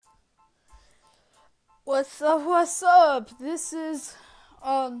What's up? What's up? This is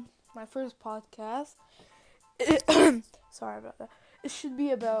my first podcast. Sorry about that. It should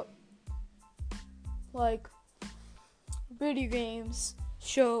be about like video games,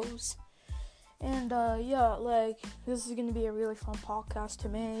 shows, and this is gonna be a really fun podcast to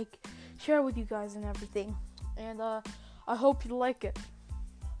make, share with you guys and everything. And I hope you like it.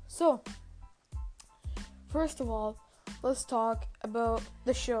 So, first of all, let's talk about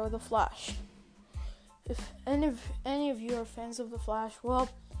the show The Flash. If any of you are fans of The Flash,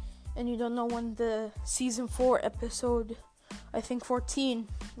 and you don't know when the season 4 episode, I think 14,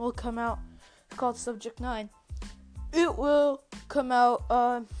 will come out, it's called Subject 9. It will come out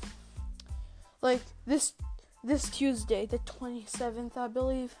this Tuesday, the 27th, I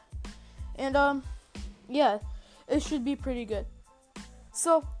believe. And it should be pretty good.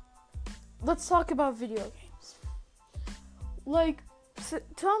 So, let's talk about video games.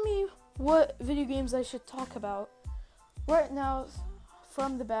 Tell me what video games I should talk about. Right now,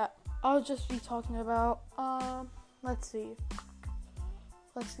 from the bat, I'll just be talking about, let's see,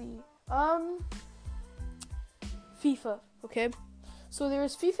 FIFA, okay? So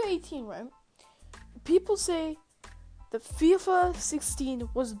there's FIFA 18, right? People say the FIFA 16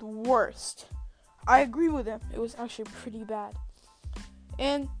 was the worst. I agree with them. It was actually pretty bad.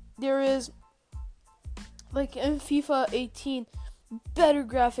 And there is, in FIFA 18, better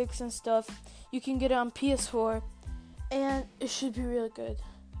graphics and stuff. You can get it on PS4, and it should be really good.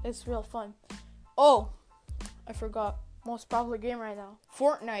 It's real fun. Oh, I forgot. Most popular game right now,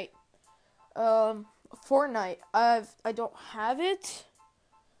 Fortnite. Fortnite. I don't have it,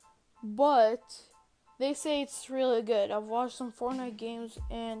 but they say it's really good. I've watched some Fortnite games,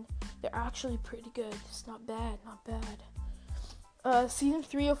 and they're actually pretty good. It's not bad. Season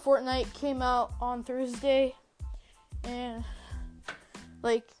 3 of Fortnite came out on Thursday, and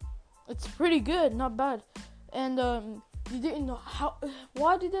it's pretty good, not bad. And you didn't know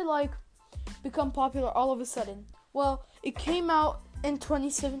why did it become popular all of a sudden? Well, it came out in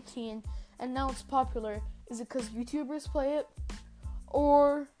 2017 and now it's popular. Is it because YouTubers play it,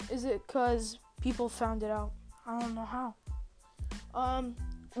 or is it because people found it out? I don't know how.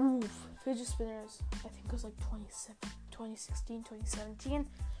 Fidget spinners, I think it was 2016, 2017.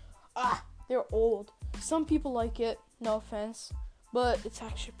 They're old. Some people like it, no offense, but it's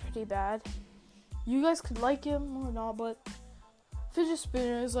actually pretty bad. You guys could like them or not, but fidget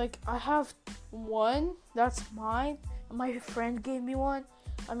spinners, I have one that's mine, and my friend gave me one.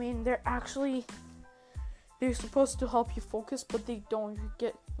 I mean, they're supposed to help you focus, but they don't. You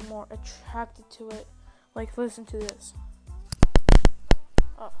get more attracted to it. Listen to this.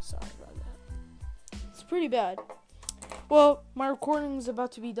 Oh, sorry about that. It's pretty bad. Well, my recording is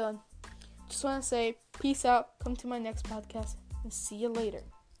about to be done. Just want to say, peace out, come to my next podcast, and see you later.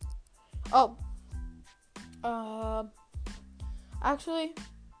 Actually,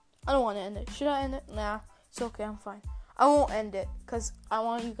 I don't want to end it. Should I end it? Nah, it's okay, I'm fine. I won't end it, because I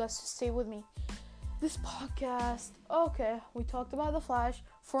want you guys to stay with me. This podcast, okay, we talked about The Flash,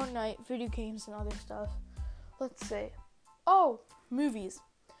 Fortnite, video games, and other stuff. Let's say, movies.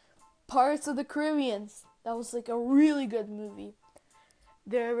 Pirates of the Caribbean. That was a really good movie.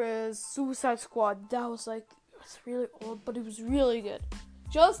 There is Suicide Squad. That was it's really old, but it was really good.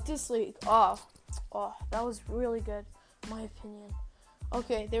 Justice League. Oh, that was really good, in my opinion.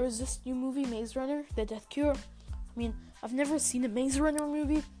 Okay, there was this new movie, Maze Runner, The Death Cure. I mean, I've never seen a Maze Runner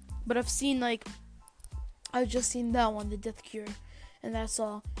movie, but I've just seen that one, The Death Cure, and that's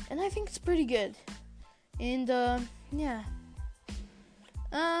all. And I think it's pretty good. And, yeah.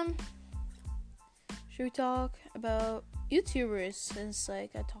 Should we talk about YouTubers, since, I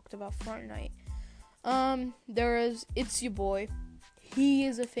talked about Fortnite? There is It's Your Boy. He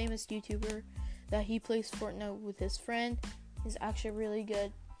is a famous YouTuber that he plays Fortnite with his friend. He's actually really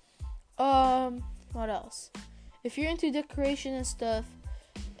good. What else? If you're into decoration and stuff,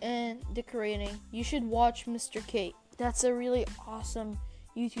 and decorating, you should watch Mr. Kate. That's a really awesome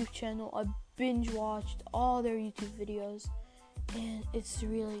YouTube channel. I binge watched all their YouTube videos, and it's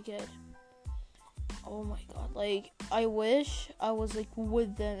really good. Oh my god, I wish I was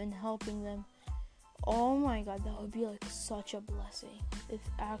with them and helping them. Oh my god, that would be such a blessing. It's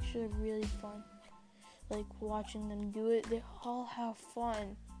actually really fun. Watching them do it, they all have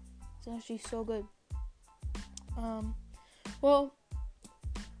fun. It's actually so good.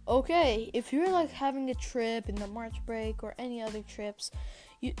 Okay, if you're having a trip in the March break or any other trips,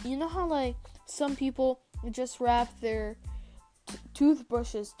 you know how some people just wrap their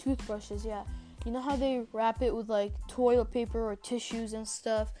toothbrushes, yeah. You know how they wrap it with toilet paper or tissues and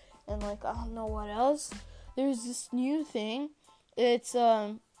stuff, and I don't know what else. There's this new thing. It's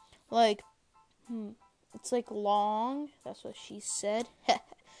it's like long. That's what she said.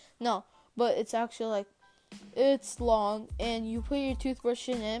 No, but it's actually like, it's long, and you put your toothbrush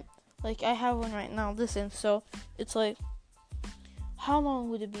in it. Like, I have one right now. Listen, so it's like, how long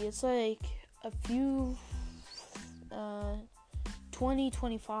would it be? It's like a few, 20,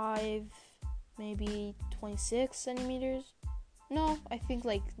 25, maybe 26 centimeters. No, I think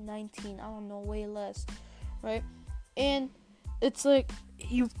like 19. I don't know, way less, right? And it's like,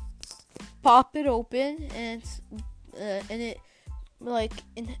 you pop it open, and it like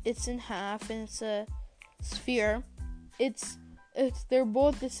it's in half, and it's a sphere. It's they're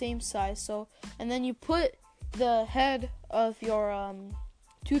both the same size. So, and then you put the head of your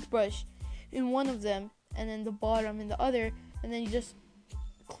toothbrush in one of them, and then the bottom in the other, and then you just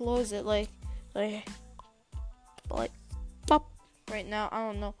close it like pop. Right now, I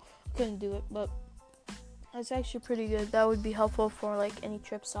don't know, I couldn't do it, but it's actually pretty good. That would be helpful for like any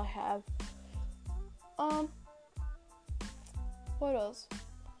trips I have. What else?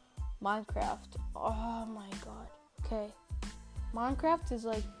 Minecraft. Oh my god. Okay. Minecraft is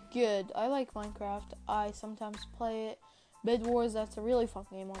like good. I like Minecraft. I sometimes play it. Bed Wars, that's a really fun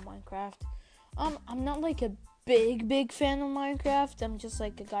game on Minecraft. I'm not like a big fan of Minecraft. I'm just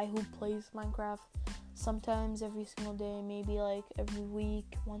like a guy who plays Minecraft sometimes every single day, maybe like every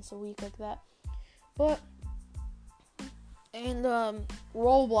week, once a week, like that. But and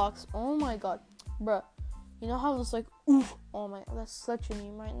Roblox. Oh my god, bruh. You know how it's like, oof, oh my, that's such a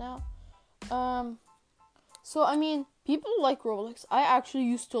meme right now. So I mean, people like Roblox. I actually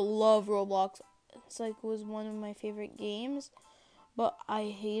used to love Roblox. It's like, it was one of my favorite games, but I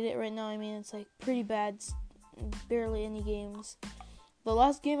hate it right now. I mean, it's like pretty bad. Barely any games. The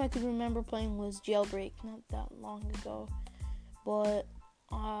last game I could remember playing was Jailbreak, not that long ago. But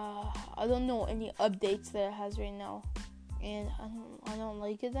I don't know any updates that it has right now, and I don't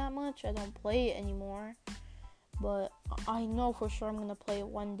like it that much. I don't play it anymore. But I know for sure I'm gonna play it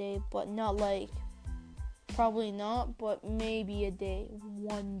one day, but not like, probably not, but maybe a day,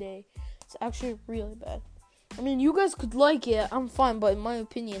 one day. It's actually really bad. I mean, you guys could like it, I'm fine, but in my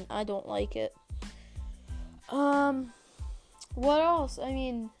opinion, I don't like it. What else? I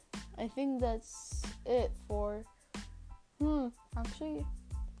mean, I think that's it for, actually,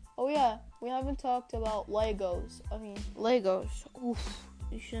 oh yeah, we haven't talked about Legos. I mean, Legos, oof,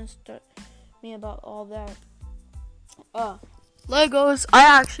 you shouldn't start me about all that. Legos, I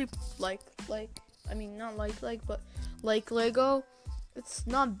actually I mean, not but like Lego. It's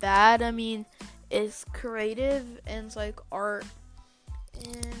not bad. I mean, it's creative, and it's like art,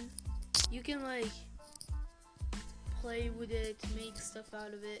 and you can like play with it, make stuff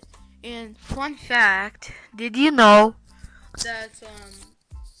out of it. And fun fact, did you know that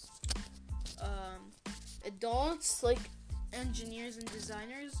adults, like engineers and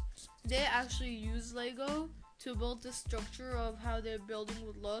designers, they actually use Lego to build the structure of how their building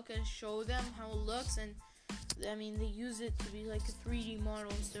would look and show them how it looks. And I mean, they use it to be like a 3D model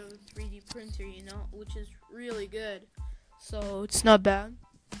instead of a 3D printer, you know, which is really good. So it's not bad.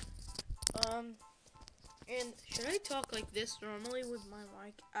 And should I talk like this normally with my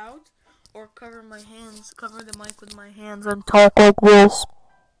mic out, or cover the mic with my hands and talk like this?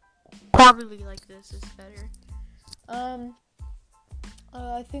 Probably like this is better.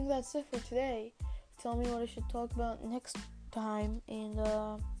 I think that's it for today. Tell me what I should talk about next time, and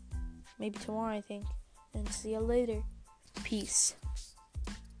maybe tomorrow, I think. And see you later. Peace.